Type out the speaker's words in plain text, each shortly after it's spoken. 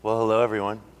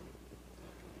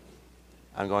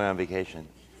I'm going on vacation.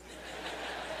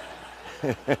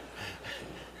 A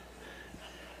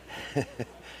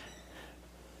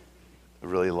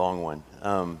really long one.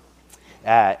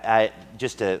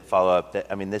 Just to follow up,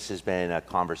 this has been a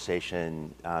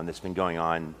conversation that's been going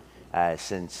on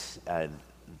since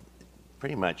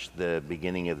pretty much the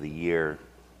beginning of the year.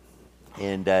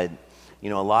 And, a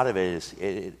lot of it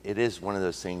is one of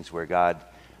those things where God,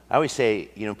 I always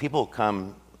say, people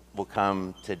will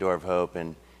come to Door of Hope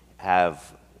and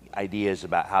have ideas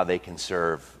about how they can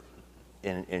serve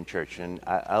in church. And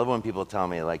I love when people tell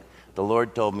me, like, the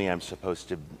Lord told me I'm supposed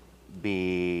to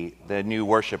be the new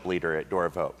worship leader at Door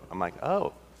of Hope. I'm like,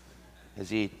 oh, has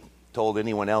he told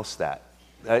anyone else that?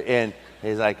 And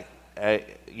he's like,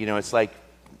 it's like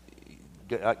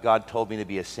God told me to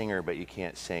be a singer, but you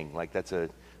can't sing. Like, it's a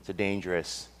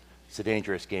dangerous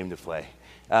game to play.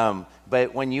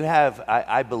 But when you have,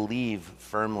 I believe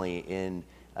firmly in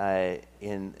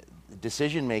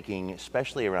decision making,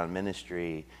 especially around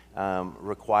ministry,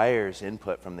 requires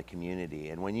input from the community.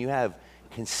 And when you have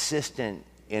consistent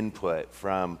input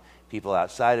from people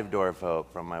outside of Door of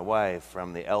Hope, from my wife,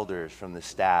 from the elders, from the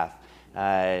staff,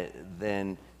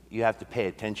 then you have to pay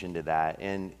attention to that.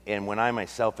 And when I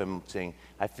myself am saying,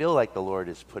 I feel like the Lord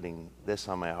is putting this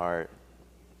on my heart.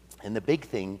 And the big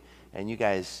thing, and you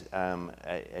guys,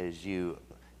 as you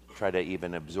try to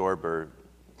even absorb or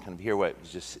kind of hear what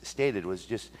was just stated, was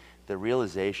just the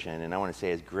realization, and I want to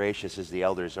say as gracious as the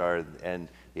elders are, and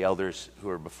the elders who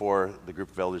are before the group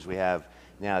of elders we have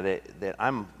now, that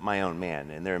I'm my own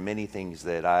man, and there are many things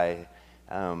that I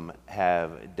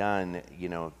have done,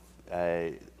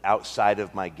 outside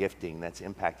of my gifting that's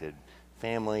impacted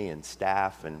family and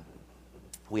staff, and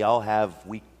we all have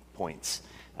weak points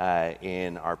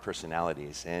in our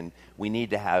personalities, and we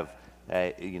need to have,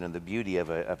 the beauty of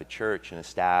a church and a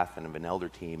staff and of an elder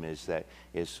team is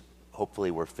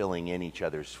hopefully we're filling in each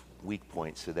other's weak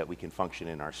points so that we can function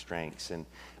in our strengths. And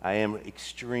I am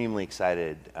extremely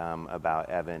excited about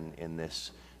Evan in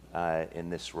this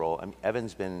role.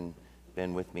 Evan's been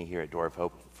with me here at Door of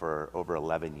Hope for over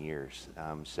 11 years.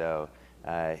 So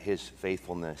his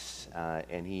faithfulness,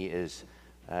 and he is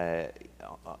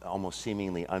almost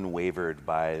seemingly unwavered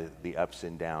by the ups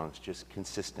and downs, just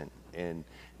consistent. And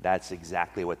that's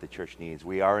exactly what the church needs.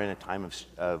 We are in a time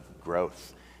of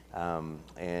growth.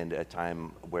 And a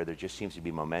time where there just seems to be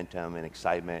momentum and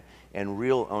excitement and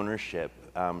real ownership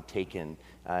taken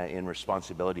in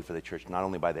responsibility for the church, not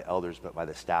only by the elders but by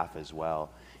the staff as well.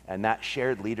 And that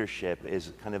shared leadership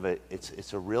is kind of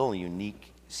it's a real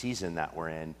unique season that we're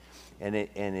in, and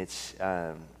it's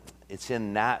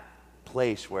in that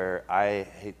place where I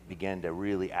began to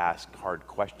really ask hard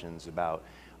questions about.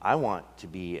 I want to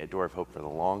be a Door of Hope for the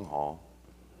long haul,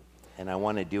 and I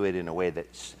want to do it in a way that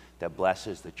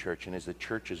blesses the church. And as the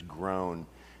church has grown,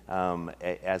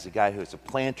 as a guy who is a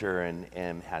planter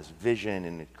and has vision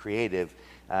and creative,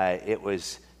 it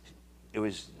was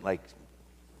like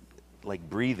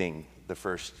breathing the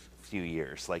first few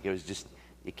years. Like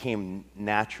it came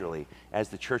naturally. As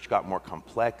the church got more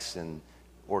complex and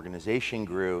organization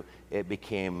grew, it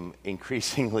became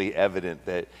increasingly evident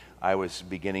that I was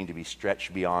beginning to be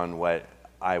stretched beyond what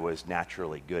I was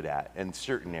naturally good at in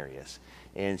certain areas.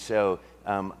 And so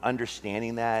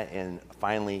understanding that, and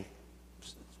finally,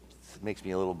 it makes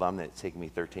me a little bummed that it's taken me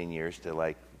 13 years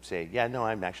to say, yeah, no,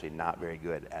 I'm actually not very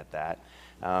good at that.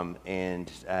 And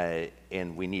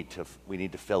we need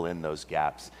to fill in those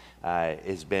gaps.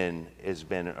 Has been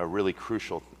a really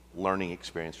crucial learning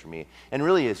experience for me, and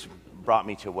really has brought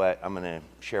me to what I'm going to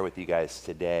share with you guys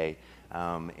today.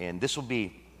 And this will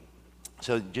be,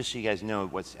 so just so you guys know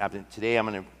what's happening today, I'm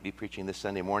going to be preaching this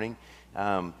Sunday morning.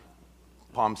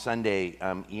 Palm Sunday,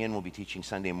 Ian will be teaching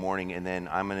Sunday morning, and then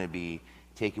we're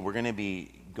going to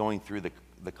be going through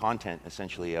the content,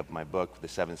 essentially, of my book, The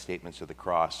 7 Statements of the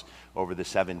Cross, over the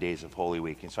 7 days of Holy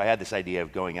Week. And so I had this idea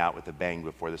of going out with a bang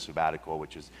before the sabbatical,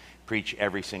 which is preach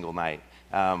every single night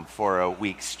for a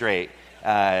week straight,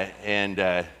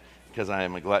 and because I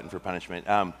am a glutton for punishment.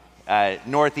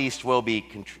 Northeast will be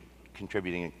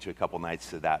contributing to a couple nights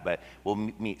to that, but we'll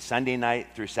meet Sunday night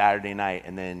through Saturday night,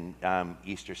 and then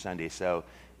Easter Sunday. So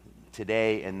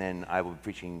today, and then I will be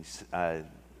preaching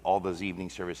all those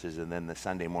evening services, and then the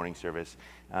Sunday morning service.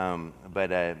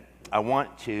 But I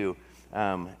want to,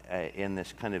 in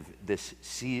this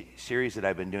series that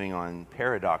I've been doing on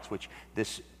Paradox, which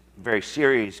this very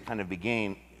series kind of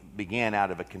began out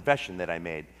of a confession that I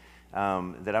made,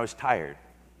 that I was tired.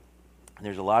 And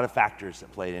there's a lot of factors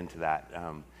that played into that.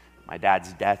 My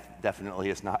dad's death definitely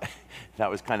is not,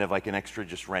 that was kind of like an extra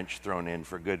just wrench thrown in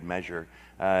for good measure,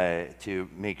 to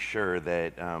make sure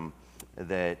that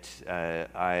that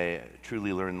I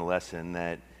truly learned the lesson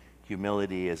that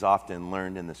humility is often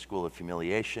learned in the school of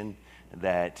humiliation,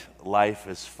 that life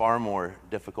is far more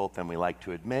difficult than we like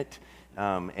to admit,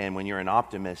 and when you're an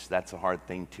optimist, that's a hard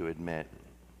thing to admit.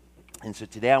 And so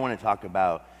today I want to talk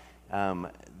about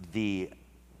the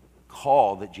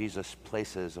call that Jesus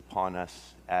places upon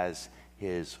us as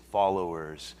his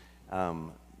followers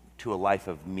to a life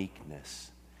of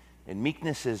meekness. And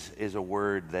meekness is a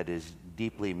word that is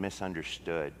deeply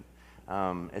misunderstood,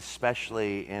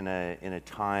 especially in a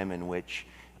time in which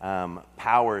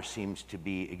power seems to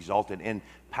be exalted. And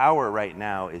power right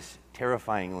now is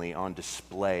terrifyingly on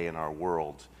display in our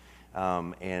world,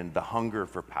 and the hunger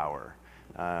for power.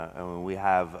 We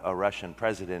have a Russian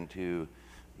president who,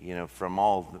 from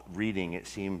all reading, it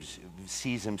seems,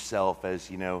 sees himself as,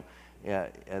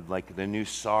 like the new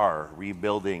Tsar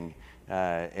rebuilding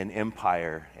an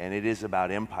empire, and it is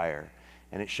about empire.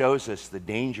 And it shows us the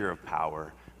danger of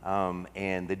power,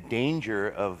 and the danger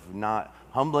of not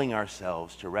humbling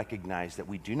ourselves to recognize that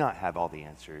we do not have all the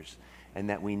answers, and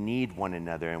that we need one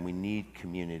another, and we need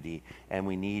community, and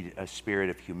we need a spirit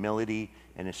of humility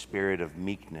and a spirit of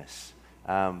meekness,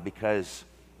 because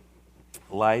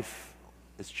life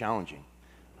is challenging.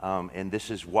 And this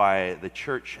is why the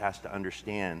church has to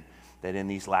understand that in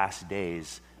these last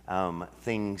days,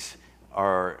 things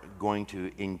are going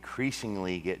to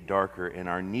increasingly get darker, and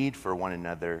our need for one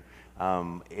another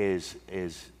is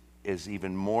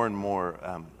even more and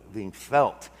more being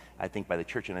felt, I think, by the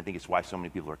church. And I think it's why so many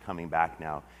people are coming back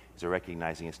now, is they're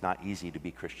recognizing it's not easy to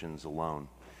be Christians alone.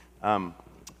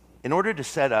 In order to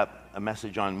set up a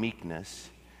message on meekness,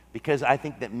 because I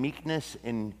think that meekness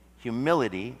and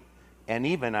humility, and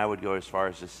even I would go as far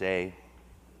as to say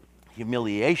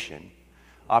humiliation,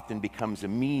 often becomes a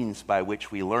means by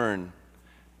which we learn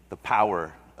the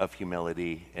power of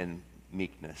humility and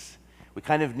meekness. We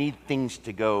kind of need things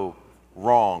to go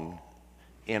wrong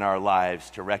in our lives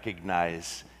to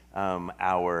recognize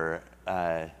our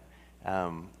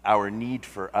need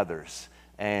for others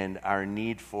and our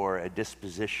need for a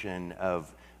disposition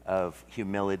of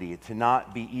humility, to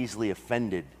not be easily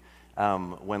offended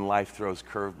when life throws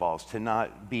curveballs, to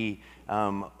not be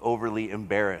overly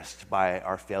embarrassed by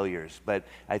our failures. But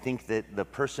I think that the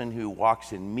person who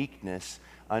walks in meekness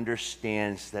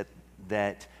understands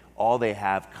that all they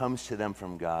have comes to them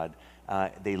from God.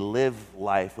 They live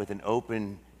life with an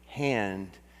open hand,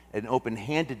 an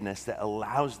open-handedness that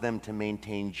allows them to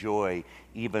maintain joy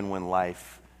even when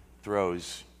life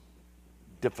throws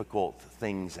difficult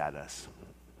things at us.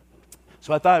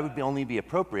 So I thought it would only be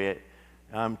appropriate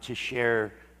to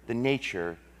share the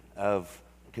nature of,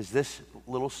 because this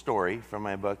little story from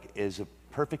my book is a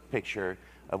perfect picture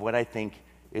of what I think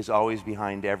is always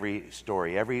behind every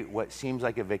story. What seems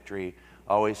like a victory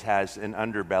always has an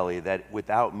underbelly that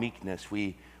without meekness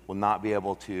we will not be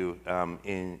able to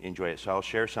enjoy it. So I'll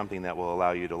share something that will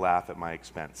allow you to laugh at my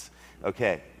expense.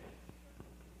 Okay,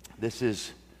 this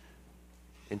is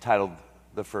entitled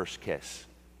The First Kiss.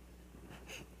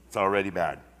 It's already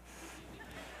bad.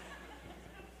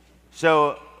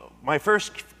 So my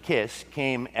first kiss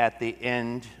came at the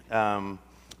end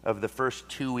of the first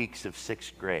 2 weeks of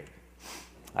 6th grade.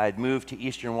 I had moved to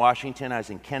Eastern Washington. I was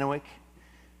in Kennewick,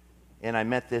 and I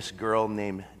met this girl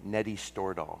named Nettie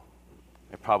Stordahl.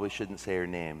 I probably shouldn't say her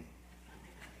name,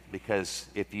 because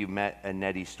if you met a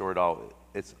Nettie Stordahl,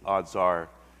 odds are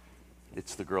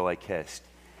it's the girl I kissed,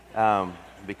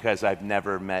 because I've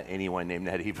never met anyone named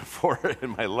Nettie before in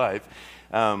my life.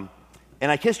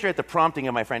 And I kissed her at the prompting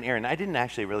of my friend Erin. I didn't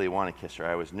actually really want to kiss her.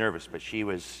 I was nervous, but she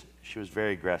was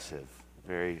very aggressive,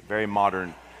 very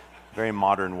modern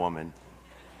woman.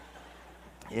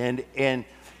 And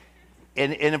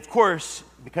of course,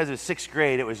 because it was 6th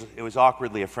grade, it was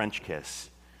awkwardly a French kiss.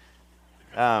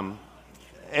 I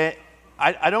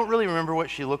don't really remember what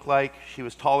she looked like. She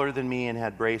was taller than me and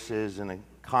had braces and a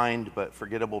kind but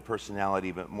forgettable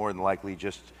personality, but more than likely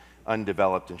just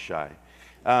undeveloped and shy.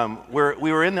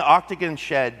 We were in the octagon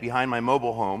shed behind my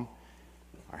mobile home.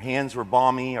 Our hands were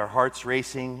balmy, our hearts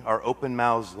racing, our open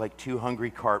mouths like two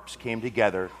hungry carps came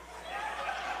together,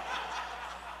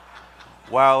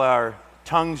 while our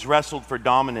tongues wrestled for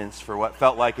dominance for what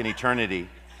felt like an eternity.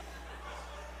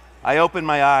 I opened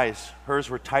my eyes. Hers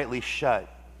were tightly shut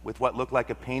with what looked like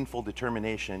a painful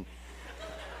determination.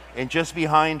 And just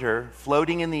behind her,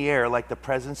 floating in the air like the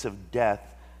presence of death,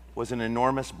 was an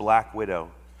enormous black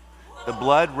widow. The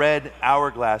blood-red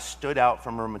hourglass stood out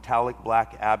from her metallic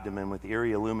black abdomen with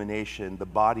eerie illumination, the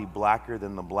body blacker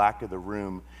than the black of the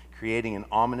room, creating an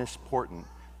ominous portent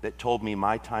that told me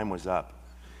my time was up.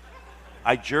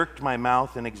 I jerked my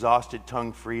mouth and exhausted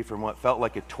tongue free from what felt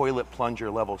like a toilet plunger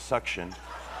level suction.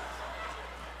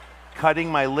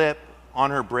 cutting my lip on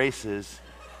her braces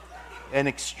and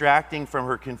extracting from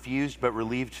her confused but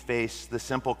relieved face the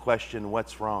simple question,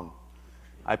 "What's wrong?"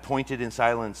 I pointed in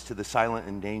silence to the silent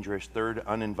and dangerous third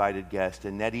uninvited guest,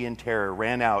 and Nettie in terror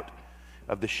ran out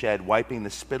of the shed, wiping the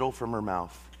spittle from her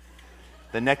mouth.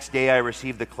 The next day I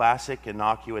received the classic,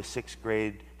 innocuous 6th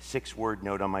grade, 6-word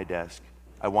note on my desk.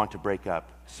 "I want to break up.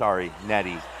 Sorry,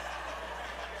 Nettie."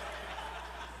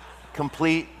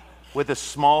 Complete with a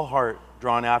small heart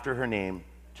drawn after her name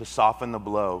to soften the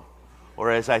blow,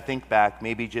 or as I think back,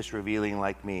 maybe just revealing,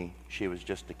 like me, she was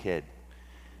just a kid.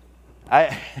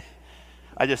 I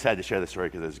just had to share the story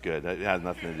because it's good. It has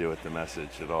nothing to do with the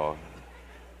message at all.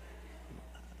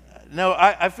 No,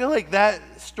 I feel like that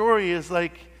story is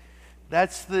like,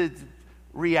 that's the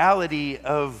reality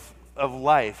of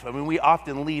life. I mean, we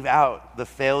often leave out the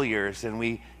failures and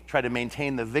we try to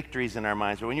maintain the victories in our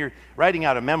minds. But when you're writing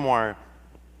out a memoir,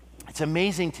 it's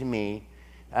amazing to me.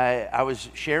 I was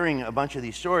sharing a bunch of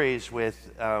these stories with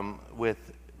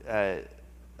a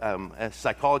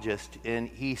psychologist, and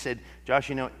he said, "Josh,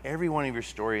 every one of your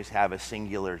stories have a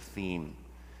singular theme."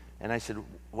 And I said,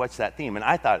 "What's that theme?" And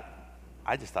I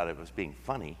just thought it was being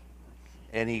funny.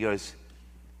 And he goes,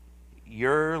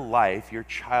 "Your life, your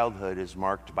childhood is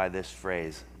marked by this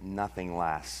phrase, 'Nothing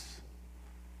lasts.'"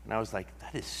 And I was like,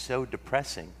 that is so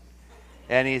depressing.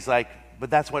 And he's like, "But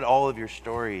that's what all of your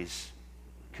stories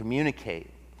communicate,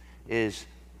 is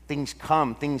things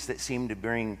come, things that seem to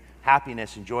bring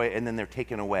happiness and joy, and then they're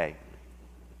taken away,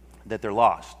 that they're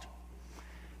lost."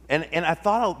 And I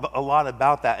thought a lot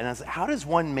about that, and I was like, how does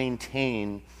one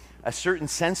maintain a certain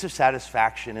sense of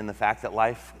satisfaction in the fact that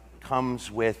life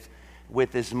comes with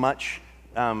as much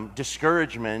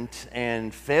discouragement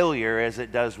and failure as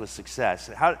it does with success?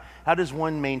 How does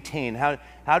one maintain?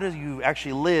 How do you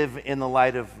actually live in the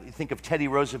light of, think of Teddy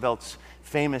Roosevelt's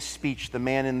famous speech, "The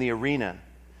Man in the Arena,"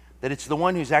 that it's the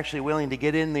one who's actually willing to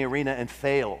get in the arena and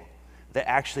fail that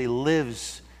actually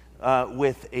lives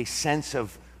with a sense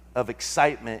of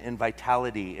excitement and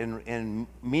vitality and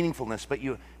meaningfulness.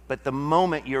 But the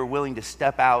moment you're willing to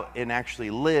step out and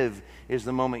actually live is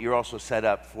the moment you're also set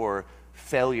up for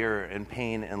failure and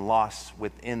pain and loss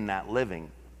within that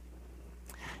living.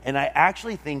 And I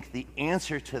actually think the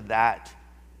answer to that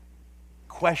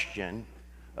question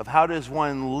of how does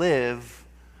one live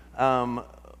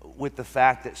with the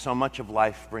fact that so much of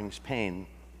life brings pain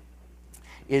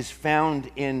is found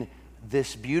in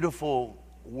this beautiful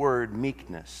word,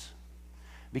 meekness.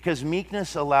 Because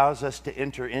meekness allows us to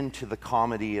enter into the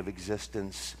comedy of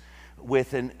existence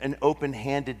with an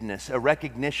open-handedness, a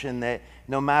recognition that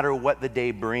no matter what the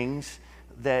day brings,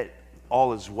 that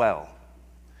all is well.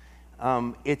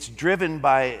 It's driven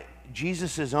by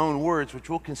Jesus' own words, which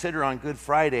we'll consider on Good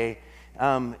Friday.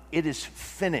 It is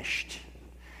finished.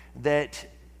 That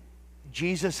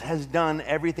Jesus has done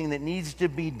everything that needs to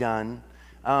be done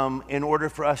in order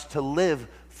for us to live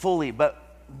fully.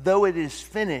 But though it is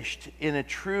finished in a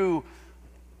true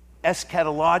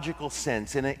eschatological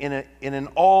sense, in an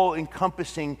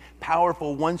all-encompassing,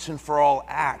 powerful, once-and-for-all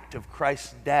act of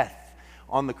Christ's death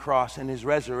on the cross and his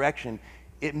resurrection,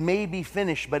 it may be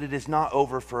finished, but it is not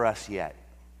over for us yet.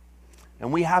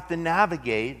 And we have to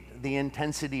navigate the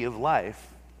intensity of life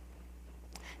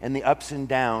and the ups and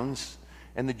downs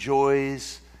and the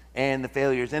joys and the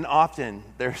failures. And often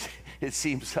it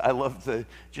seems, I love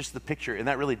just the picture, and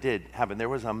that really did happen. There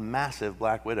was a massive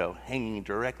black widow hanging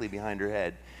directly behind her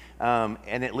head.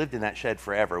 And it lived in that shed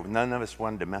forever. None of us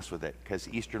wanted to mess with it because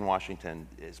Eastern Washington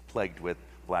is plagued with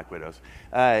black widows.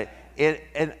 But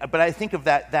I think of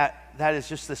that as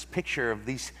just this picture of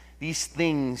these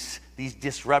things, these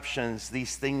disruptions,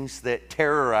 these things that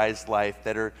terrorize life,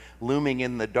 that are looming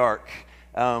in the dark,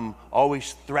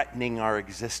 always threatening our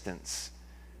existence.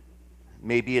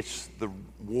 Maybe it's the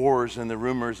wars and the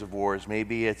rumors of wars.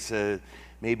 Maybe it's a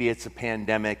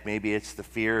pandemic. Maybe it's the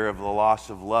fear of the loss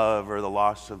of love, or the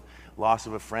loss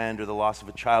of a friend, or the loss of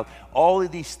a child. All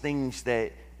of these things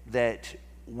that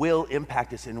will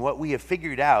impact us. And what we have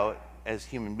figured out as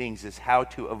human beings is how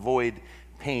to avoid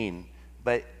pain.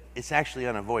 But it's actually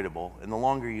unavoidable. And the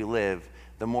longer you live,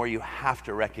 the more you have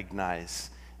to recognize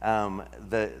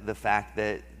the fact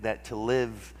that to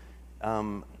live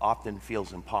often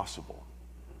feels impossible.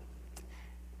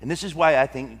 And this is why I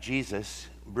think Jesus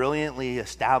brilliantly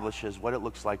establishes what it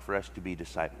looks like for us to be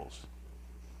disciples.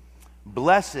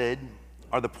 Blessed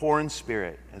are the poor in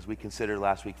spirit, as we considered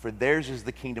last week, for theirs is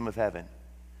the kingdom of heaven.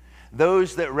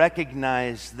 Those that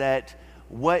recognize that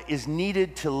what is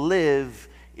needed to live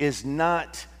is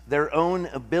not their own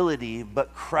ability,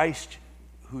 but Christ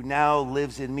who now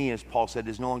lives in me, as Paul said,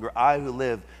 is no longer I who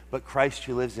live, but Christ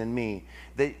who lives in me.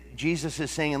 That Jesus is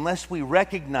saying, unless we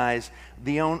recognize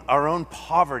our own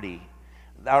poverty,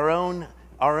 our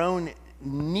own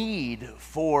need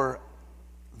for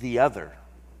the other,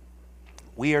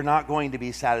 we are not going to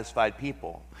be satisfied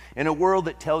people. In a world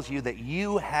that tells you that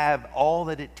you have all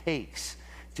that it takes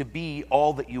to be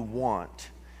all that you want,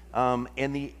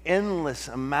 and the endless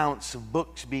amounts of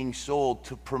books being sold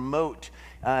to promote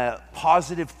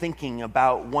positive thinking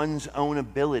about one's own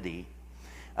ability,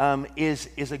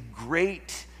 is a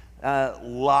great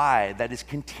lie that is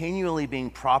continually being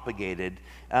propagated,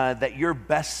 that your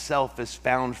best self is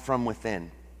found from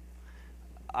within.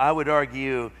 I would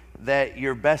argue that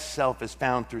your best self is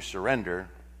found through surrender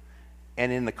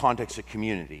and in the context of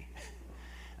community.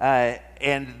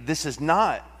 And this is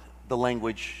not the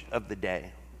language of the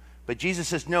day. But Jesus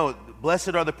says, no, blessed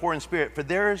are the poor in spirit, for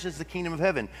theirs is the kingdom of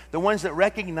heaven. The ones that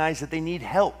recognize that they need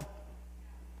help.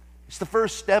 It's the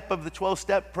first step of the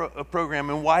 12-step program,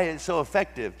 and why it's so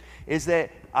effective is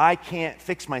that I can't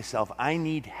fix myself. I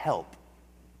need help.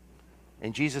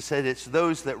 And Jesus said it's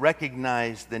those that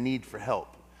recognize the need for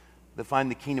help that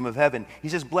find the kingdom of heaven. He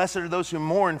says, blessed are those who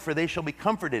mourn, for they shall be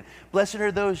comforted. Blessed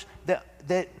are those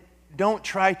that don't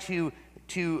try to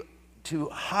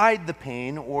hide the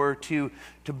pain or to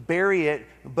bury it,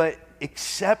 but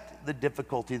accept the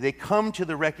difficulty. They come to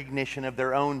the recognition of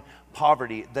their own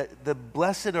poverty. The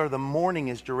blessed or the mourning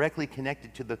is directly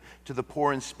connected to the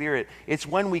poor in spirit. It's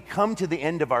when we come to the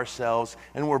end of ourselves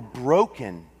and we're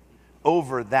broken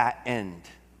over that end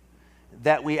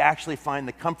that we actually find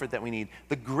the comfort that we need.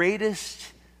 The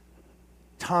greatest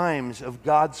times of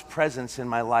God's presence in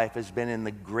my life has been in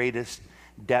the greatest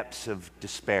depths of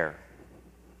despair.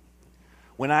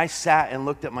 When I sat and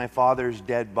looked at my father's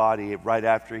dead body right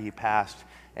after he passed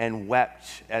and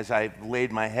wept as I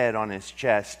laid my head on his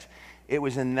chest, it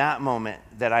was in that moment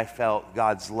that I felt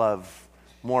God's love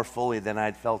more fully than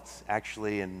I'd felt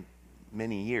actually in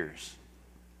many years.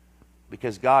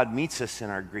 Because God meets us in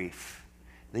our grief.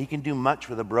 He can do much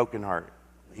with a broken heart.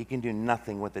 He can do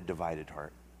nothing with a divided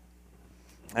heart.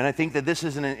 And I think that this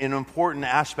is an important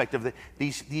aspect of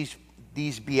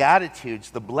these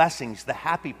Beatitudes, the blessings, the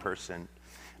happy person,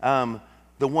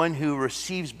 the one who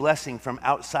receives blessing from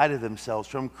outside of themselves,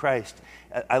 from Christ.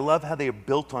 I love how they are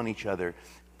built on each other.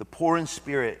 The poor in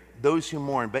spirit, those who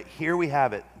mourn. But here we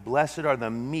have it. Blessed are the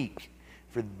meek,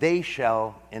 for they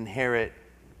shall inherit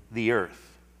the earth.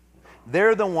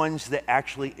 They're the ones that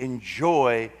actually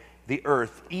enjoy the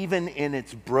earth, even in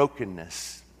its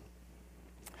brokenness,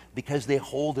 because they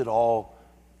hold it all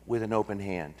with an open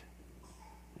hand.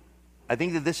 I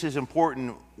think that this is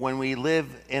important when we live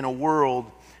in a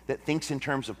world that thinks in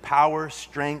terms of power,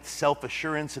 strength,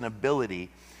 self-assurance, and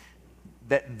ability,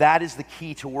 that is the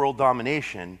key to world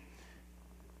domination.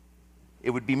 It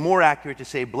would be more accurate to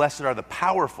say, blessed are the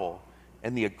powerful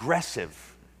and the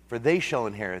aggressive, for they shall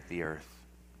inherit the earth.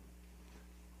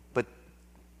 But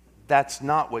that's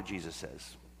not what Jesus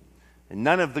says. And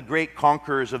none of the great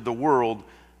conquerors of the world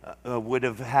would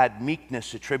have had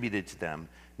meekness attributed to them.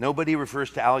 Nobody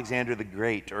refers to Alexander the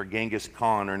Great or Genghis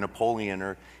Khan or Napoleon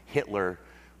or Hitler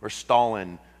or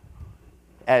Stalin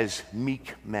as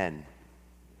meek men.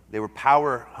 They were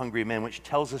power-hungry men, which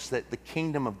tells us that the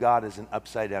kingdom of God is an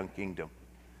upside-down kingdom.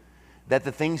 That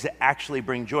the things that actually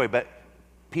bring joy, but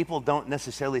people don't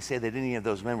necessarily say that any of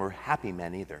those men were happy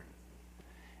men either.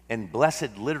 And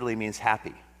blessed literally means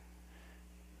happy.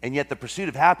 And yet the pursuit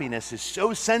of happiness is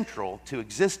so central to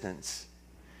existence,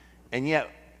 and yet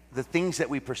the things that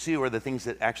we pursue are the things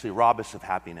that actually rob us of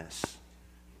happiness.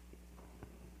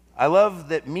 I love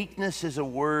that meekness is a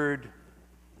word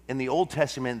in the Old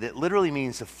Testament that literally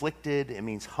means afflicted, it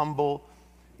means humble,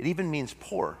 it even means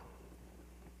poor.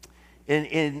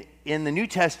 In the New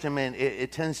Testament,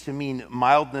 it tends to mean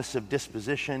mildness of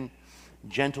disposition,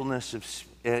 gentleness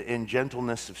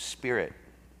of spirit.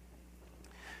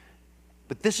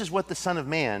 But this is what the Son of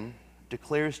Man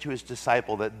declares to his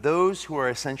disciple, that those who are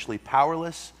essentially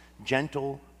powerless,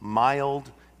 gentle,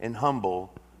 mild, and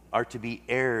humble are to be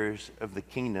heirs of the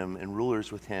kingdom and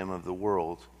rulers with him of the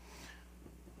world.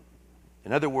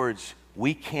 In other words,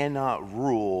 we cannot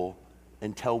rule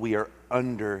until we are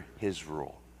under his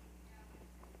rule.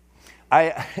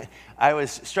 I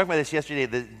was struck by this yesterday,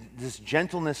 this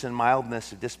gentleness and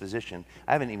mildness of disposition.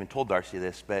 I haven't even told Darcy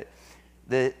this, but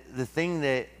the thing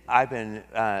that I've been,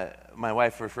 my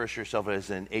wife refers to herself as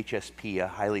an HSP, a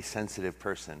highly sensitive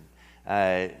person,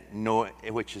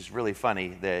 which is really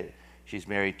funny that she's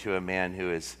married to a man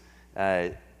who is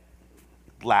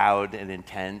loud and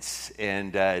intense,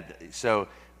 and so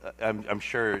I'm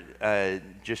sure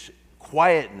just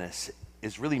quietness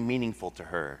is really meaningful to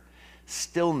her.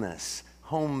 Stillness,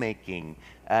 homemaking,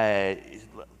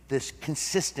 this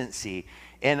consistency.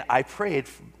 And I prayed,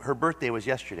 her birthday was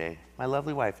yesterday. My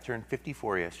lovely wife turned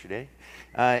 54 yesterday.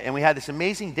 And we had this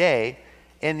amazing day.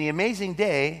 And the amazing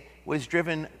day was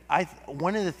driven,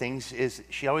 one of the things is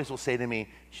she always will say to me,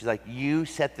 she's like, you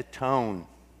set the tone.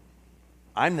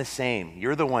 I'm the same.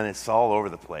 You're the one that's all over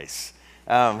the place.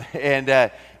 And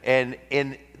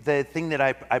the thing that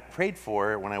I prayed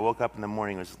for when I woke up in the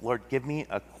morning was, Lord, give me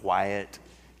a quiet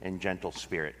and gentle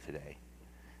spirit today.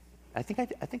 I think I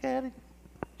had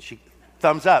it.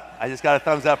 Thumbs up. I just got a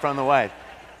thumbs up from the wife.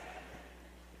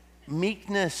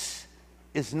 Meekness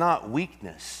is not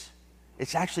weakness.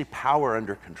 It's actually power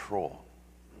under control.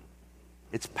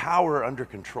 It's power under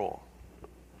control.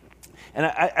 And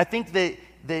I think that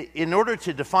in order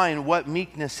to define what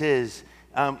meekness is,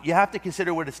 you have to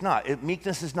consider what it's not.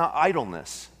 Meekness is not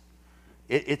idleness.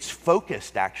 It's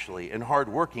focused, actually, and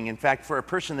hardworking. In fact, for a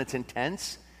person that's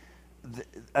intense,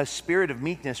 a spirit of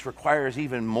meekness requires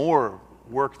even more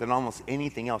work than almost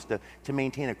anything else to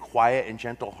maintain a quiet and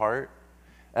gentle heart,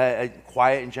 a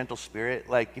quiet and gentle spirit.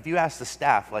 Like, if you ask the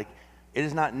staff, like, it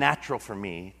is not natural for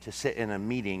me to sit in a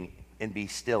meeting and be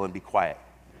still and be quiet,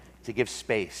 to give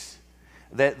space.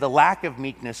 The lack of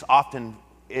meekness often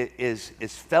is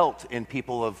felt in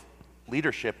people of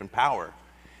leadership and power.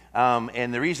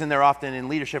 And the reason they're often in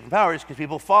leadership and power is because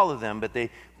people follow them, but the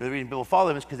reason people follow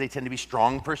them is because they tend to be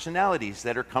strong personalities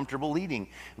that are comfortable leading.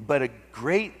 But a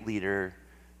great leader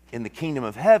in the kingdom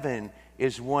of heaven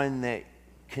is one that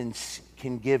can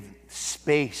give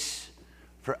space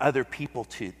for other people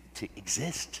to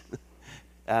exist.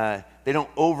 They don't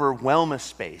overwhelm a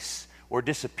space or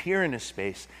disappear in a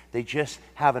space. They just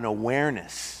have an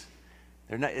awareness.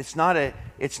 It's not a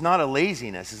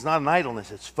laziness. It's not an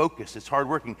idleness. It's focus. It's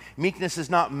hardworking. Meekness is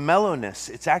not mellowness.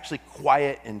 It's actually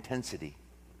quiet intensity.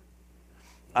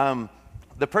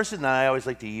 The person that I always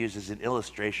like to use as an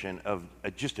illustration of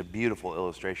just a beautiful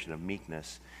illustration of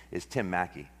meekness is Tim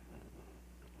Mackie.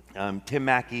 Tim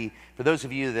Mackie, for those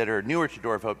of you that are newer to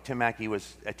Door of Hope, Tim Mackie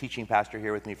was a teaching pastor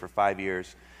here with me for 5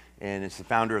 years, and is the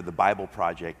founder of the Bible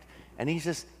Project. And he's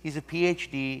a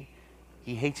PhD.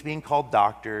 He hates being called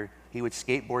doctor. He would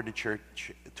skateboard to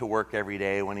church to work every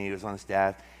day when he was on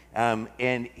staff.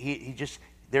 And he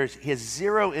has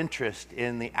zero interest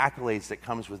in the accolades that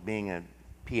comes with being a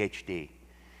PhD.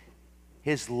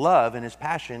 His love and his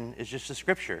passion is just the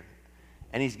scripture.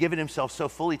 And he's given himself so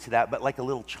fully to that, but like a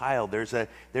little child, there's a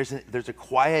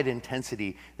quiet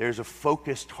intensity, there's a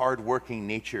focused, hard-working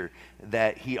nature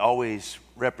that he always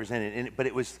represented. But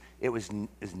it was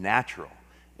natural.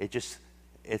 It's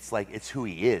who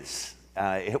he is.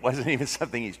 It wasn't even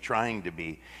something he's trying to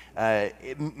be.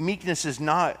 Meekness is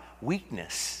not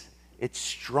weakness. It's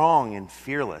strong and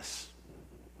fearless.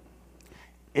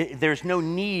 There's no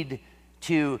need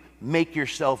to make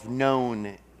yourself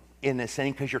known in a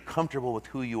setting because you're comfortable with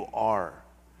who you are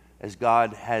as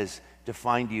God has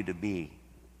defined you to be.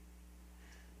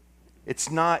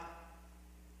 It's not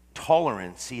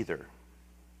tolerance either.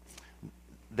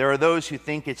 There are those who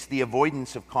think it's the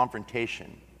avoidance of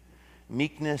confrontation.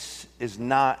 Meekness is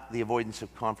not the avoidance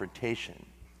of confrontation,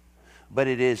 but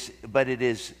it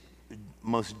is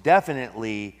most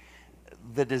definitely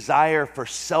the desire for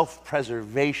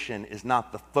self-preservation is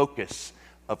not the focus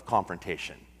of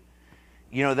confrontation.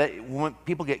 You know, that when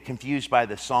people get confused by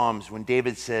the Psalms, when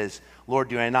David says, Lord,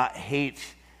 do I not hate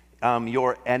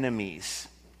your enemies?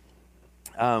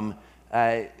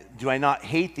 Do I not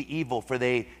hate the evil, for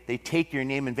they take your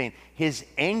name in vain? His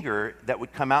anger that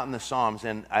would come out in the Psalms,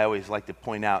 and I always like to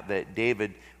point out that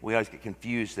David, we always get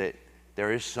confused that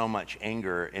there is so much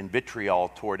anger and vitriol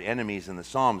toward enemies in the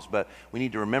Psalms, but we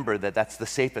need to remember that that's the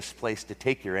safest place to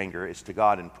take your anger is to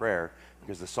God in prayer,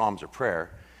 because the Psalms are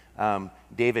prayer.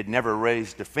 David never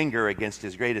raised a finger against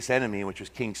his greatest enemy, which was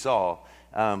King Saul,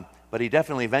 but he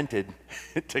definitely vented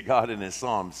to God in his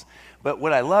Psalms. But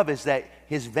what I love is that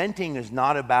his venting is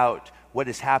not about what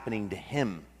is happening to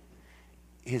him.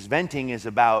 His venting is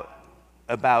about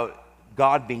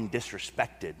God being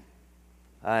disrespected.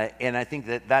 And I think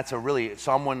that's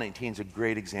Psalm 119 is a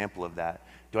great example of that.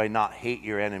 Do I not hate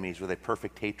your enemies with a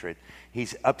perfect hatred?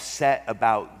 He's upset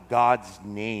about God's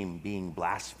name being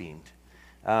blasphemed.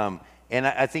 And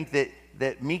I think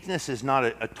that meekness is not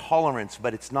a tolerance,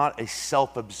 but it's not a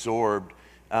self-absorbed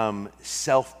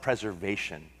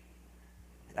self-preservation.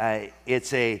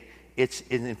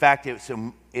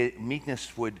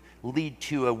 Meekness would lead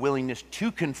to a willingness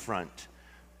to confront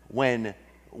when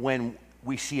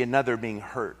we see another being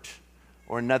hurt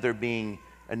or another being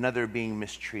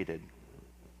mistreated.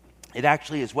 It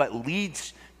actually is what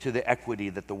leads to the equity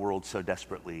that the world so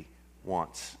desperately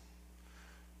wants.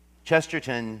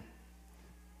 Chesterton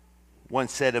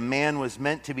once said, "A man was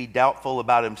meant to be doubtful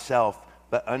about himself,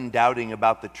 but undoubting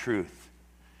about the truth."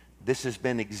 This has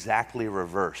been exactly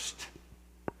reversed.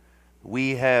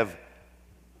 We have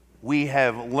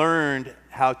learned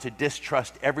how to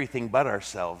distrust everything but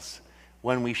ourselves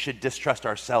when we should distrust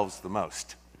ourselves the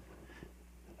most.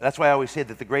 That's why I always say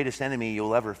that the greatest enemy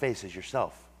you'll ever face is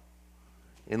yourself.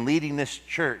 In leading this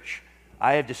church,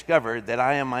 I have discovered that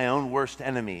I am my own worst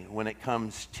enemy when it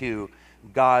comes to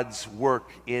God's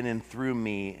work in and through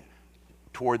me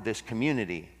toward this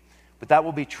community. But that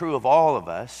will be true of all of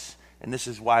us, and this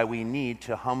is why we need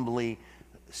to humbly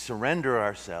surrender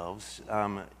ourselves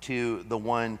to the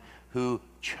one who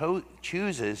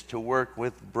chooses to work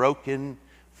with broken,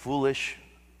 foolish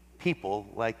people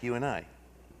like you and I.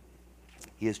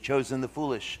 He has chosen the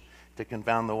foolish to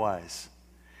confound the wise.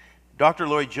 Dr.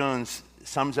 Lloyd Jones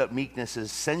sums up meekness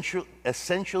as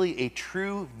essentially a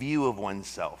true view of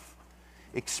oneself,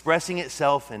 expressing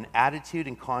itself in attitude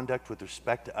and conduct with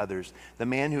respect to others. The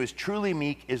man who is truly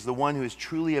meek is the one who is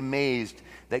truly amazed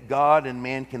that God and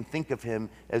man can think of him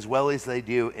as well as they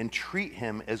do and treat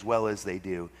him as well as they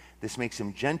do. This makes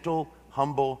him gentle,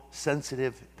 humble,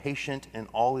 sensitive, patient in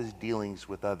all his dealings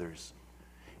with others.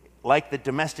 Like the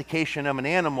domestication of an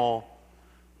animal,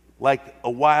 like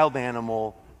a wild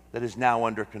animal that is now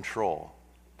under control.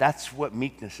 That's what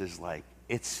meekness is like.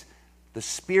 It's the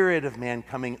spirit of man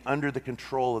coming under the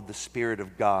control of the Spirit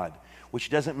of God, which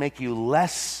doesn't make you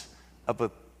less of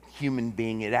a human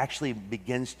being. It actually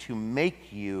begins to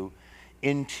make you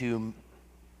into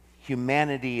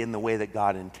humanity in the way that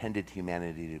God intended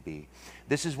humanity to be.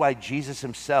 This is why Jesus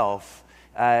himself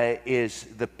is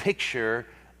the picture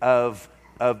of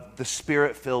the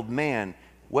Spirit-filled man.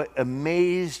 What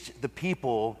amazed the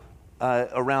people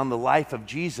around the life of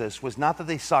Jesus was not that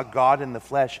they saw God in the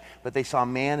flesh, but they saw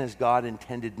man as God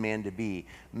intended man to be.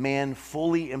 Man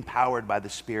fully empowered by the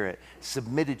Spirit,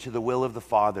 submitted to the will of the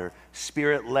Father,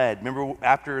 Spirit-led. Remember,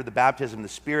 after the baptism, the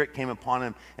Spirit came upon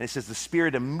him, and it says the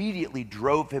Spirit immediately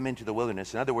drove him into the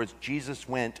wilderness. In other words, Jesus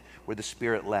went where the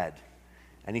Spirit led.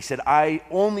 And he said, I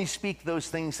only speak those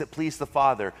things that please the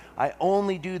Father. I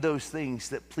only do those things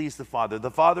that please the Father.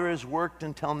 The Father has worked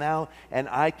until now, and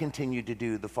I continue to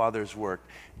do the Father's work.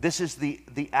 This is the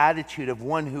attitude of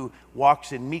one who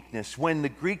walks in meekness. When the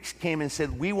Greeks came and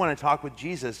said, we want to talk with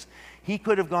Jesus, he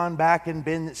could have gone back and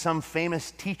been some famous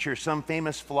teacher, some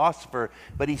famous philosopher,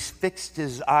 but he fixed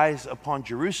his eyes upon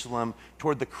Jerusalem,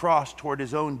 toward the cross, toward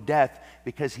his own death,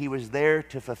 because he was there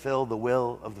to fulfill the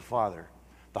will of the Father.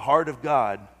 The heart of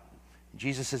God.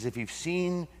 Jesus says, if you've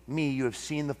seen me, you have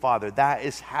seen the Father. That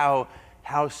is how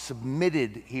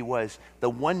submitted he was. The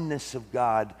oneness of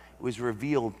God was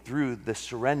revealed through the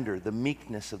surrender, the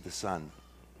meekness of the Son.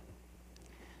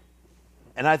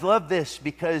 And I love this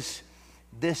because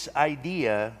this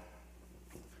idea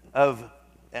of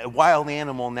a wild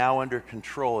animal now under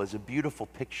control is a beautiful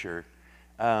picture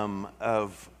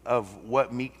of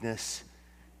what meekness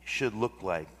should look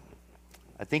like.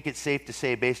 I think it's safe to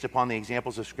say, based upon the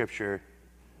examples of Scripture,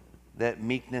 that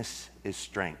meekness is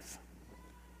strength.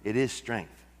 It is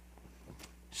strength.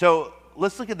 So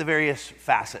let's look at the various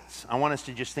facets. I want us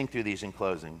to just think through these in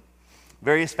closing.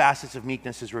 Various facets of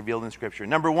meekness is revealed in Scripture.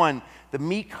 Number one, the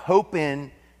meek hope in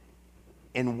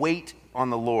and wait on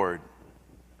the Lord.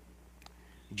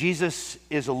 Jesus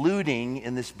is alluding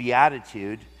in this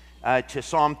beatitude to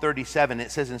Psalm 37.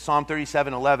 It says in Psalm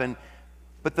 37:11,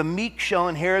 but the meek shall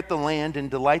inherit the land and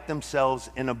delight themselves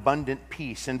in abundant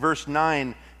peace. In verse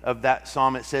 9 of that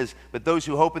psalm it says, but those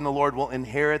who hope in the Lord will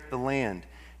inherit the land.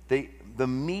 The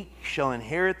meek shall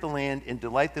inherit the land and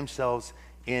delight themselves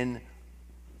in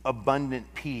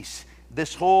abundant peace.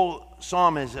 This whole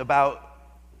psalm is about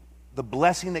the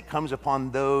blessing that comes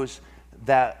upon those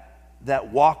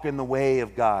that walk in the way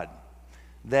of God,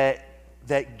 that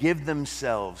give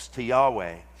themselves to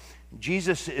Yahweh.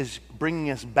 Jesus is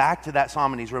bringing us back to that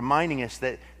psalm, and he's reminding us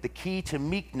that the key to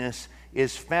meekness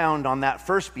is found on that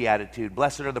first beatitude.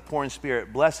 Blessed are the poor in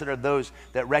spirit. Blessed are those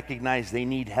that recognize they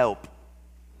need help.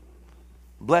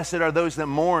 Blessed are those that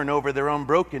mourn over their own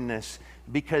brokenness,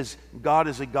 because God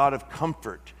is a God of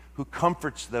comfort, who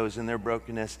comforts those in their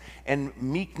brokenness. And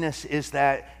meekness is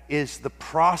the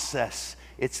process.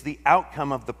 It's the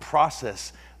outcome of the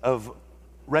process of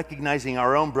recognizing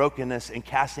our own brokenness and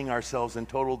casting ourselves in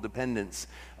total dependence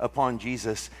upon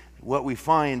Jesus. What we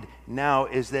find now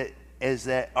is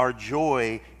that our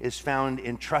joy is found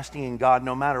in trusting in God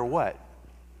no matter what.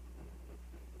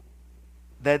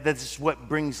 That's what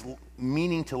brings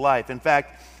meaning to life. In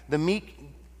fact, the meek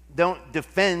don't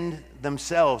defend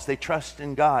themselves. They trust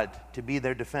in God to be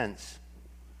their defense.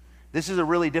 This is a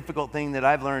really difficult thing that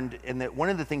I've learned, and that one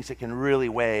of the things that can really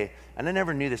weigh, and I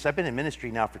never knew this, I've been in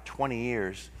ministry now for 20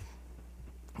 years,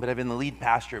 but I've been the lead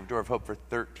pastor of Door of Hope for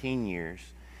 13 years.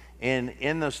 And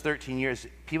in those 13 years,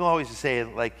 people always say,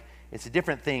 like, it's a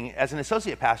different thing. As an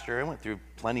associate pastor, I went through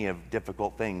plenty of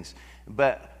difficult things,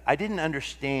 but I didn't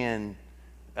understand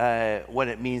what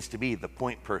it means to be the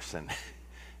point person,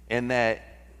 and that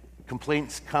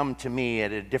complaints come to me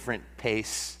at a different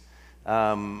pace,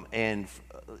 and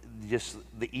just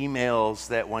the emails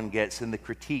that one gets and the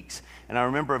critiques. And I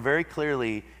remember very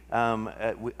clearly,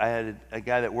 I had a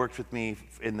guy that worked with me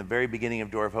in the very beginning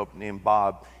of Door of Hope named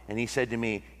Bob, and he said to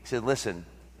me, he said, listen,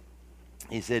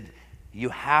 he said, you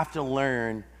have to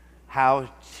learn how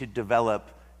to develop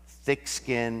thick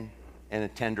skin and a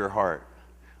tender heart.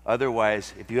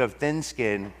 Otherwise, if you have thin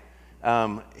skin,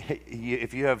 you're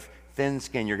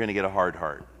going to get a hard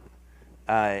heart.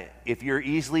 If you're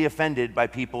easily offended by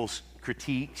people's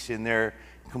critiques and their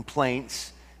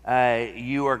complaints,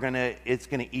 it's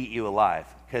going to eat you alive,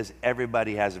 because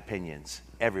everybody has opinions,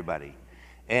 everybody.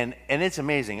 And it's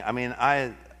amazing. I mean,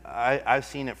 I've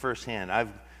seen it firsthand.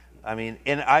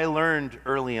 And I learned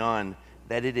early on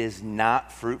that it is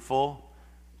not fruitful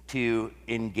to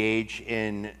engage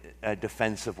in a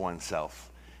defense of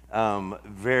oneself. I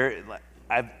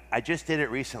just did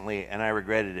it recently, and I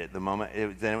regretted it the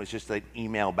moment. Then it was just an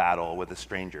email battle with a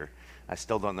stranger. I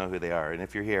still don't know who they are. And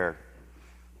if you're here,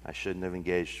 I shouldn't have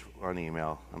engaged on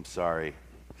email. I'm sorry.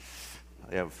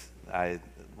 I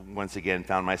once again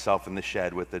found myself in the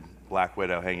shed with the Black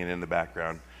Widow hanging in the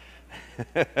background.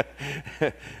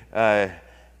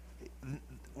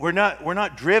 We're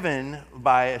not driven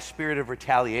by a spirit of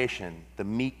retaliation. The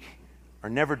meek are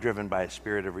never driven by a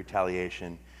spirit of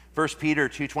retaliation. 1 Peter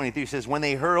 2:23 says, when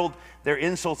they hurled their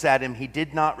insults at him, he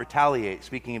did not retaliate,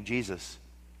 speaking of Jesus.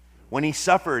 When he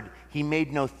suffered, he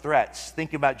made no threats.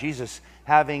 Think about Jesus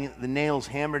having the nails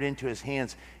hammered into his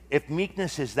hands. If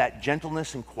meekness is that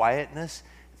gentleness and quietness,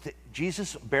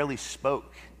 Jesus barely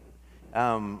spoke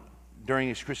during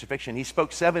his crucifixion. He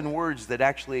spoke 7 words that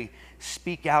actually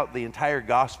speak out the entire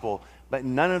gospel, but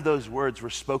none of those words were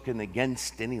spoken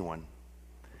against anyone.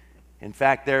 In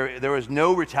fact, there was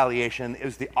no retaliation. It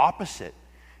was the opposite.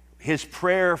 His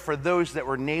prayer for those that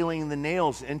were nailing the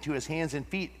nails into his hands and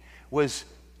feet was,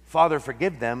 Father,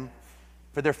 forgive them,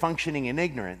 for their functioning in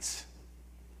ignorance,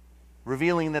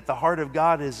 revealing that the heart of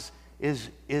God is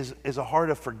a heart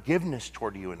of forgiveness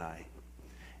toward you and I.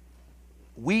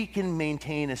 We can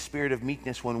maintain a spirit of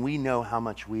meekness when we know how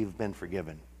much we've been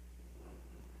forgiven.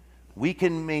 We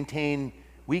can maintain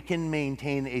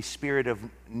a spirit of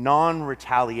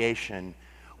non-retaliation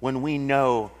when we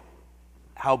know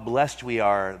how blessed we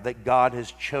are that God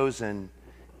has chosen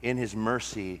in his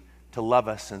mercy to love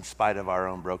us in spite of our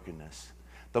own brokenness.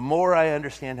 The more I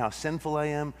understand how sinful I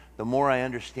am, the more I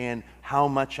understand how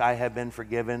much I have been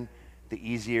forgiven, the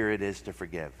easier it is to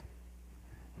forgive.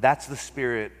 That's the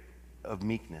spirit of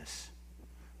meekness.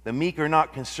 The meek are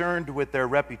not concerned with their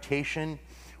reputation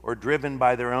or driven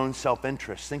by their own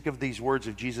self-interest. Think of these words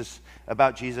of Jesus,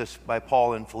 about Jesus by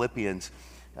Paul in Philippians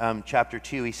chapter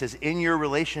 2. He says, in your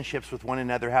relationships with one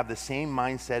another, have the same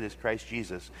mindset as Christ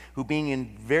Jesus, who being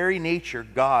in very nature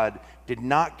God, did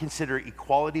not consider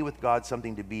equality with God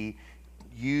something to be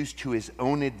used to his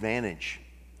own advantage.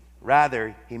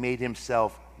 Rather, he made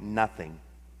himself nothing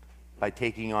by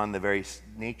taking on the very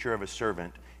nature of a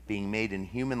servant, being made in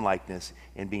human likeness,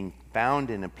 and being found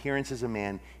in appearance as a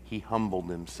man, he humbled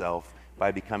himself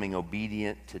by becoming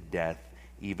obedient to death,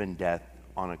 even death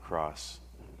on a cross.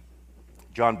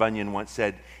 John Bunyan once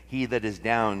said, he that is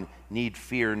down need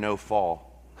fear no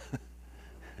fall.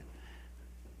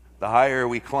 The higher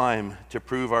we climb to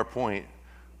prove our point,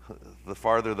 the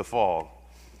farther the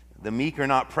fall. The meek are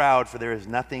not proud, for there is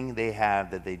nothing they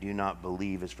have that they do not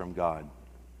believe is from God.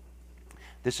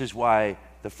 This is why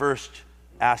the first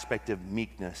aspect of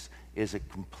meekness is a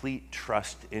complete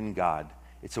trust in God.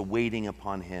 It's a waiting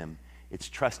upon him. It's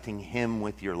trusting him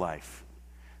with your life.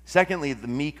 Secondly, the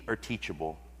meek are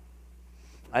teachable.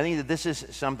 I think that this is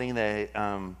something that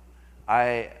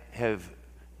I have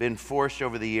been forced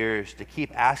over the years to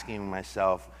keep asking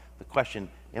myself the question,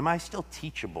 am I still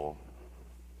teachable?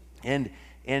 And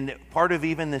part of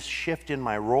even this shift in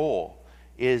my role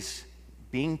is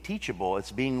being teachable.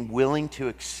 It's being willing to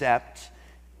accept,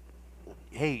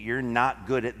 hey, you're not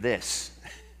good at this.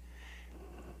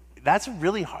 That's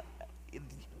really hard.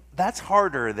 That's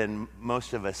harder than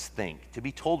most of us think. To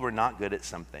be told we're not good at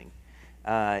something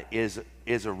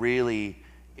is a really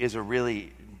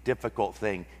difficult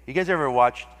thing. You guys ever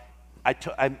watched?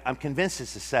 I'm convinced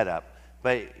it's a setup,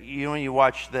 but you know when you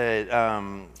watch the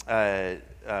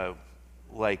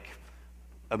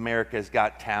America's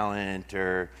Got Talent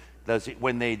or those,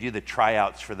 when they do the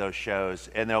tryouts for those shows,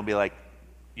 and they'll be like,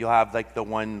 you'll have like the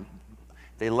one,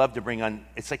 they love to bring on,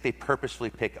 it's like they purposefully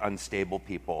pick unstable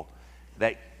people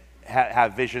that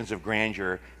have visions of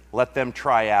grandeur, let them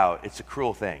try out. It's a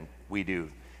cruel thing we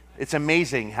do. It's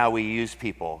amazing how we use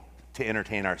people to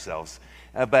entertain ourselves,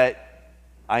 but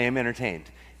I am entertained.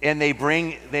 And they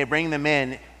bring them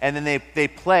in, and then they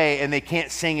play, and they can't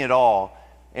sing at all.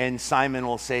 And Simon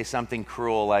will say something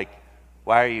cruel like,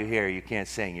 "Why are you here? You can't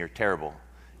sing. You're terrible."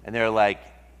 And they're like,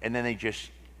 and then they just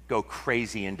go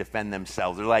crazy and defend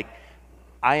themselves. They're like,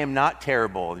 "I am not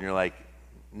terrible." And you're like,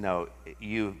 "No,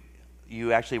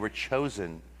 you actually were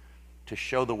chosen to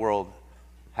show the world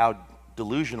how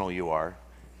delusional you are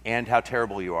and how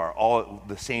terrible you are all at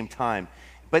the same time."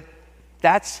 But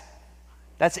that's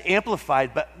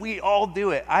amplified, but we all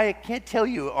do it. I can't tell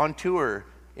you, on tour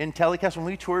in Telecast, when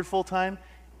we toured full time,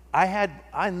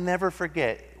 I never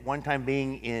forget one time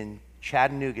being in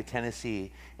Chattanooga,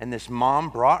 Tennessee, and this mom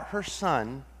brought her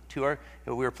son to our,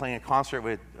 we were playing a concert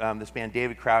with this band,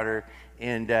 David Crowder,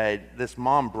 and this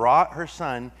mom brought her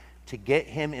son to get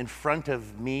him in front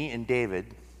of me and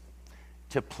David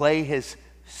to play his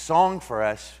song for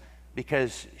us,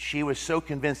 because she was so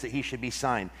convinced that he should be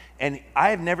signed. And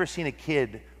I've never seen a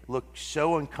kid look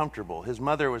so uncomfortable. His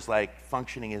mother was like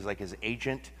functioning as like his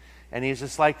agent, and he's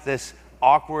just like this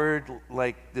awkward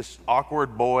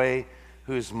boy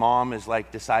whose mom is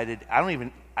like decided,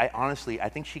 I honestly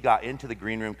think she got into the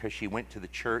green room because she went to the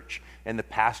church and the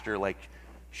pastor, like,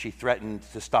 she threatened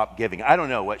to stop giving. I don't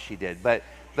know what she did, but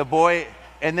the boy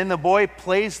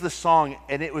plays the song,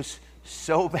 and it was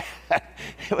so bad.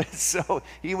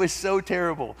 He was so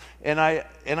terrible, and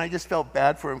I just felt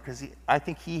bad for him, because I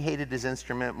think he hated his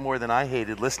instrument more than I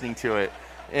hated listening to it,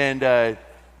 and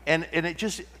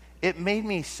it made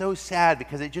me so sad,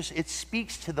 because it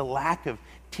speaks to the lack of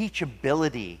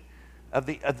teachability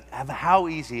of how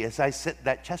easy, as I said,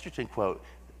 that Chesterton quote,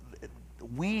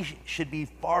 we should be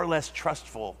far less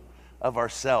trustful of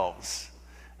ourselves.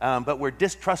 But we're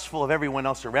distrustful of everyone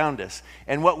else around us.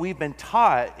 And what we've been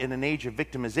taught in an age of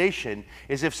victimization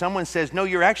is, if someone says, "No,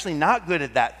 you're actually not good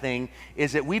at that thing,"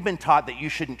 is that we've been taught that you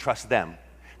shouldn't trust them.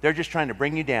 They're just trying to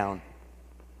bring you down.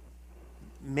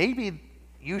 Maybe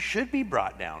you should be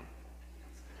brought down.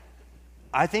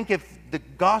 I think if the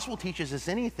gospel teaches us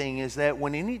anything, is that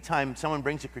anytime someone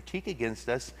brings a critique against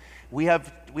us, we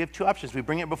have two options. We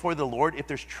bring it before the Lord. If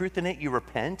there's truth in it, you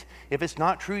repent. If it's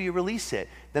not true, you release it.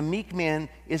 The meek man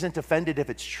isn't offended if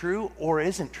it's true or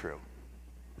isn't true.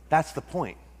 That's the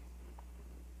point.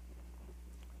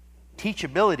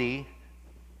 Teachability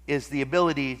is the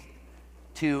ability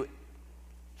to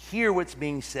hear what's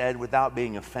being said without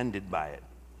being offended by it.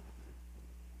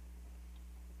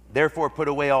 "Therefore put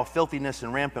away all filthiness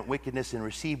and rampant wickedness, and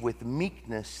receive with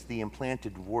meekness the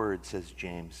implanted word," says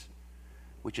James,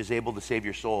 "which is able to save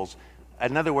your souls."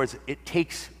 In other words, it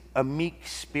takes a meek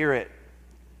spirit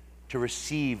to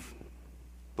receive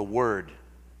the word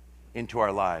into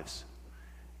our lives.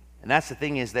 And that's the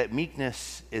thing, is that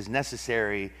meekness is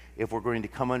necessary if we're going to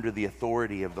come under the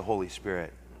authority of the Holy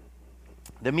Spirit.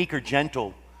 The meek are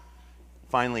gentle.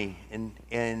 Finally,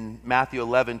 in Matthew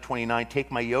 11:29,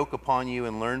 "Take my yoke upon you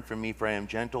and learn from me, for I am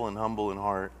gentle and humble in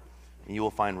heart, and you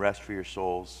will find rest for your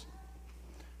souls."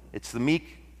 It's the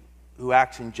meek who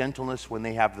acts in gentleness when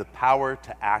they have the power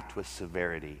to act with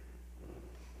severity.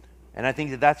 And I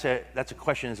think that's a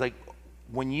question. It's like,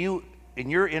 when you, in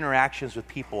your interactions with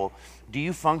people, do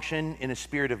you function in a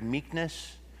spirit of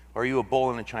meekness, or are you a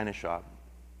bull in a china shop?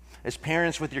 As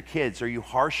parents with your kids, are you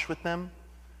harsh with them,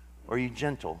 or are you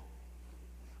gentle?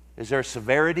 Is there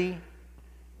severity?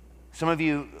 Some of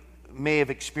you may have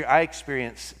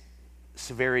experienced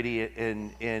severity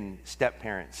in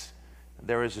step-parents.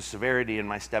 There was a severity in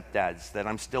my stepdads that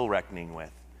I'm still reckoning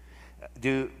with.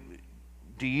 Do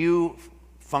you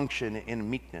function in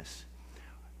meekness?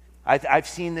 I've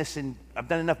seen this I've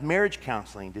done enough marriage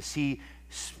counseling to see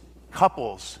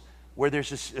couples where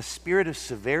there's a spirit of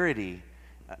severity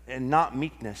and not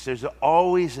meekness. There's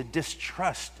always a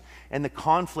distrust, and the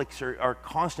conflicts are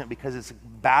constant, because it's a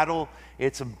battle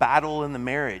in the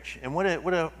marriage. And what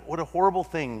a horrible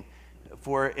thing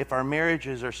for, if our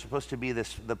marriages are supposed to be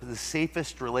the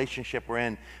safest relationship we're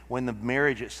in, when the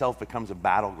marriage itself becomes a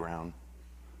battleground,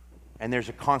 and there's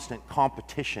a constant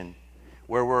competition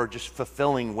where we're just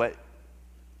fulfilling what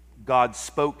God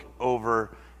spoke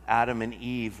over Adam and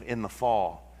Eve in the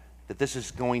fall, that this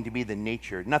is going to be the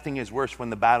nature. Nothing is worse when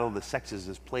the battle of the sexes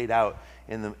is played out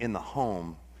in the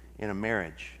home, in a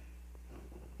marriage.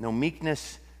 No,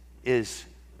 meekness it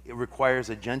requires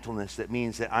a gentleness that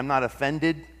means that I'm not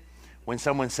offended when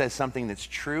someone says something that's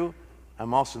true.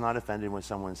 I'm also not offended when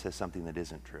someone says something that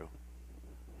isn't true.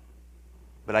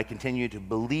 But I continue to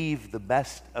believe the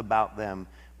best about them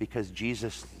because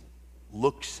Jesus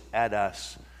looks at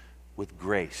us with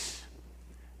grace.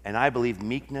 And I believe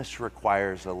meekness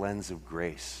requires a lens of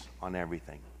grace on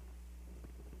everything.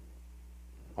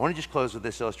 I want to just close with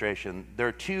this illustration. There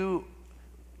are two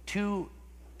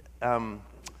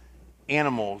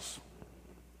animals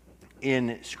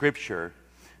in Scripture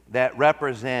that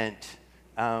represent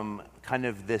kind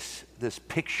of this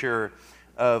picture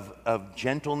of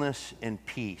gentleness and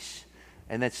peace.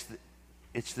 And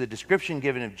it's the description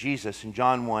given of Jesus in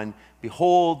John 1.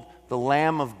 Behold, the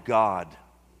Lamb of God.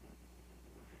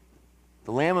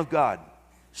 The Lamb of God,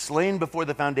 slain before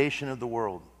the foundation of the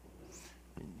world.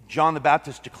 John the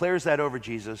Baptist declares that over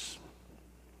Jesus.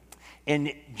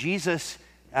 And Jesus,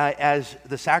 as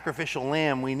the sacrificial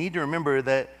lamb, we need to remember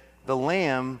that the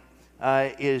lamb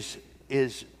is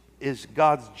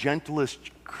God's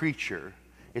gentlest creature.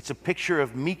 It's a picture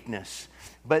of meekness.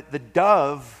 But the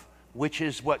dove, which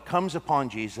is what comes upon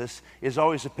Jesus, is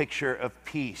always a picture of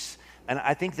peace. And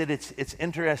I think that it's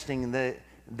interesting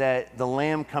that the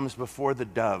lamb comes before the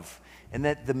dove, and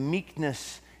that the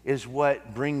meekness is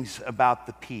what brings about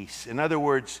the peace. In other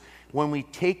words, when we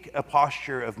take a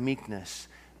posture of meekness,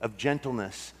 of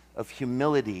gentleness, of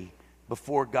humility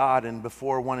before God and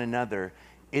before one another,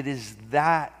 it is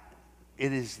that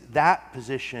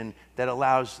position that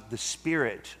allows the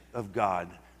Spirit of God,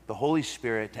 the Holy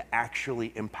Spirit, to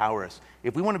actually empower us.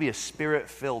 If we want to be a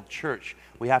Spirit-filled church,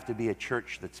 we have to be a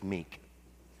church that's meek.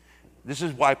 This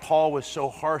is why Paul was so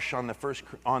harsh on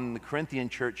the Corinthian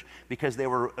church, because they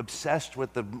were obsessed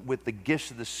with the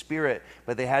gifts of the Spirit,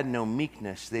 but they had no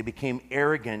meekness. They became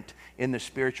arrogant in their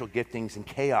spiritual giftings, and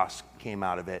chaos came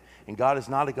out of it. And God is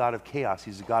not a God of chaos.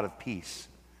 He's a God of peace.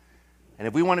 And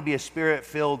if we want to be a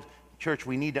Spirit-filled church,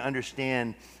 we need to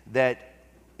understand that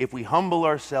if we humble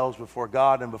ourselves before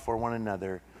God and before one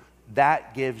another,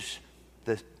 that gives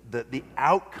the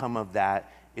outcome of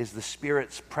that is the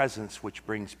Spirit's presence, which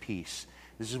brings peace.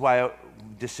 This is why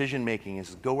decision making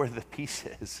is go where the peace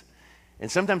is.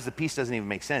 And sometimes the peace doesn't even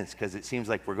make sense because it seems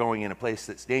like we're going in a place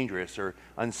that's dangerous or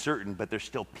uncertain, but there's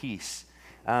still peace.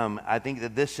 I think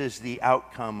that this is the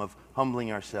outcome of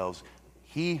humbling ourselves.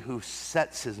 He who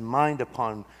sets his mind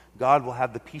upon God will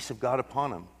have the peace of God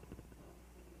upon him.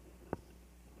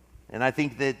 And I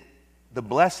think that the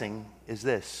blessing is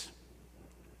this: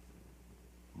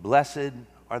 blessed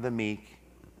are the meek,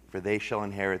 for they shall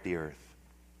inherit the earth.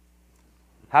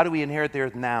 How do we inherit the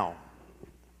earth now?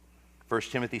 1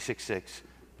 Timothy 6:6,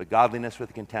 but godliness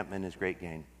with contentment is great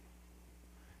gain.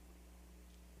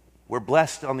 We're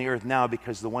blessed on the earth now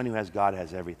because the one who has God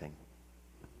has everything.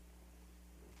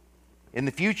 In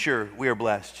the future, we are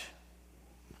blessed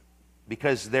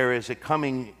because there is a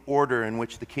coming order in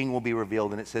which the king will be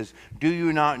revealed. And it says, do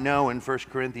you not know in 1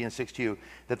 Corinthians 6:2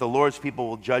 that the Lord's people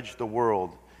will judge the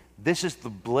world? This is the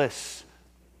bliss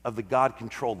of the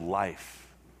God-controlled life.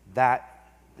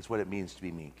 That is what it means to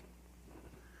be meek.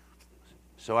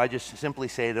 So I just simply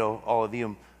say to all of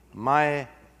you, my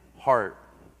heart,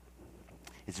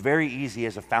 it's very easy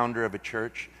as a founder of a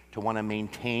church to want to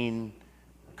maintain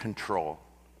control.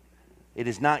 It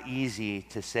is not easy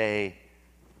to say,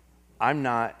 I'm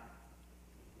not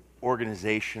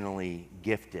organizationally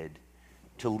gifted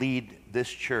to lead this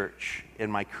church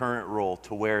in my current role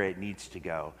to where it needs to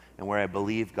go and where I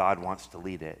believe God wants to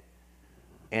lead it.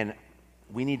 And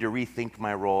we need to rethink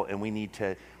my role, and we need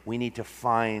to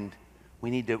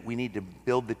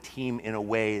build the team in a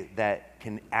way that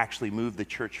can actually move the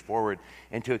church forward,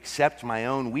 and to accept my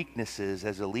own weaknesses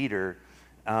as a leader,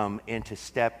 and to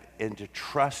step and to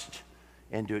trust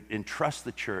and to entrust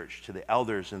the church to the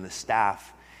elders and the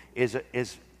staff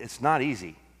it's not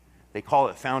easy. They call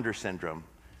it founder syndrome,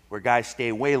 where guys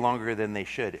stay way longer than they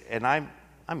should. And I'm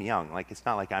young, like it's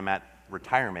not like I'm at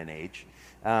retirement age,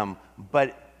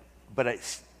 but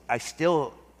I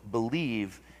still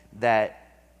believe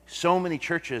that so many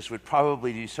churches would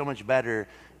probably do so much better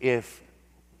if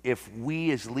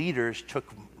we as leaders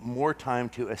took more time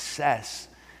to assess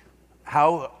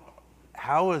how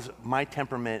is my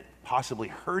temperament possibly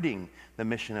hurting the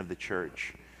mission of the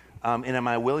church, and am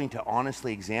I willing to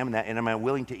honestly examine that, and am I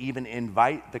willing to even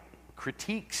invite the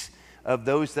critiques of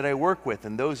those that I work with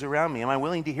and those around me? Am I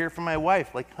willing to hear from my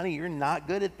wife, like, honey, you're not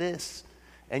good at this,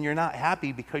 and you're not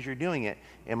happy because you're doing it?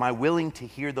 Am I willing to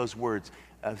hear those words?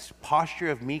 A posture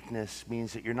of meekness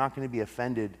means that you're not going to be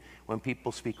offended when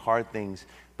people speak hard things,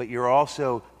 but you're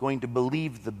also going to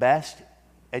believe the best,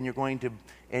 and you're going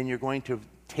to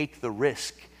take the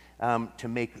risk to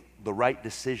make the right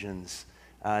decisions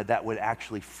that would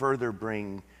actually further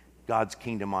bring God's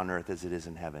kingdom on earth as it is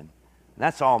in heaven. And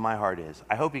that's all my heart is.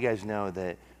 I hope you guys know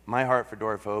that my heart for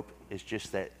Door of Hope is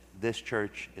just that this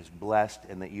church is blessed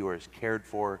and that you are as cared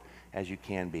for as you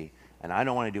can be. And I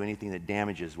don't want to do anything that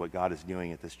damages what God is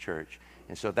doing at this church.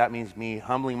 And so if that means me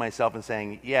humbling myself and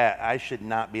saying, yeah, I should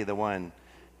not be the one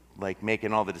like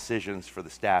making all the decisions for the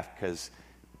staff because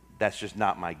that's just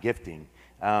not my gifting,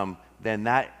 then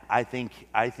that I think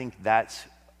that's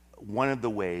one of the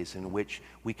ways in which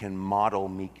we can model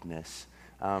meekness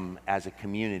as a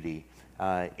community.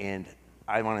 And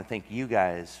I want to thank you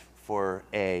guys for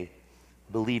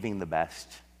believing the best.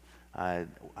 I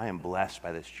am blessed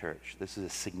by this church. This is a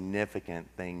significant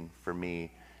thing for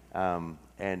me.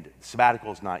 And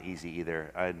sabbatical is not easy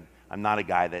either. I'm not a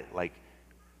guy that like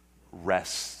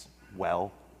rests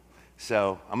well.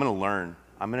 So I'm going to learn.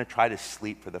 I'm going to try to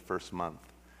sleep for the first month.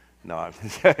 No,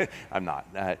 I'm not.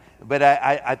 But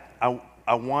I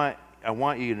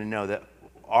want you to know that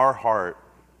our heart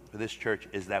for this church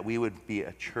is that we would be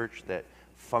a church that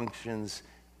functions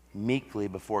meekly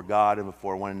before God and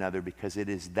before one another, because it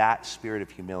is that spirit of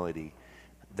humility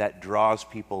that draws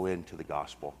people into the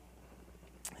gospel.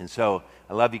 And so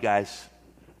I love you guys.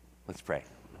 Let's pray.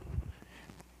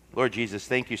 Lord Jesus,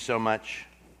 thank you so much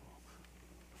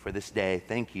for this day.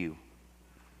 Thank you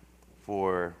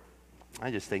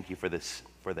I just thank you for this,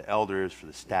 for the elders, for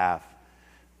the staff,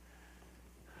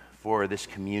 for this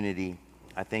community.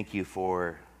 I thank you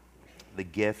for the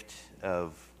gift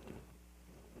of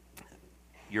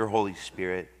your Holy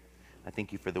Spirit. I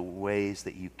thank you for the ways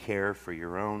that you care for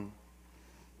your own.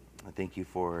 I thank you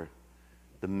for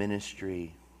the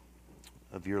ministry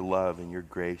of your love and your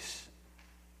grace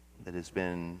that has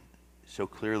been so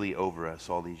clearly over us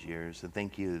all these years. And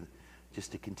thank you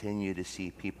just to continue to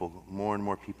see people, more and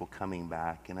more people coming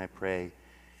back. And I pray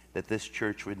that this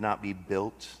church would not be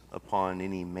built upon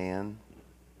any man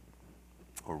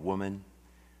or woman,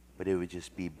 but it would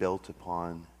just be built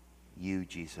upon you,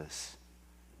 Jesus,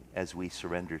 as we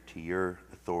surrender to your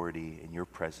authority and your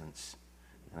presence.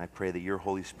 And I pray that your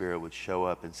Holy Spirit would show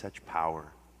up in such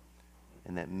power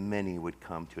and that many would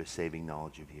come to a saving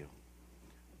knowledge of you.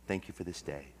 Thank you for this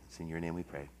day. It's in your name we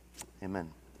pray. Amen.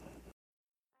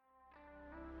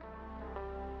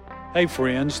 Hey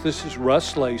friends, this is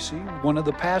Russ Lacey, one of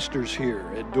the pastors here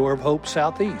at Door of Hope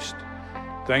Southeast.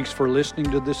 Thanks for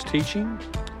listening to this teaching.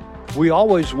 We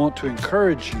always want to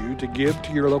encourage you to give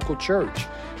to your local church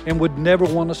and would never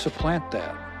want to supplant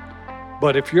that.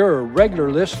 But if you're a regular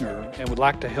listener and would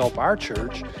like to help our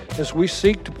church as we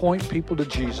seek to point people to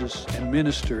Jesus and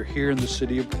minister here in the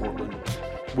city of Portland,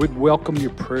 we'd welcome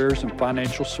your prayers and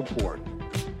financial support.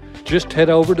 Just head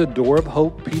over to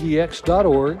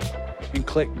doorofhopepdx.org and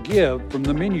click Give from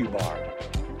the menu bar.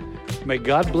 May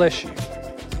God bless you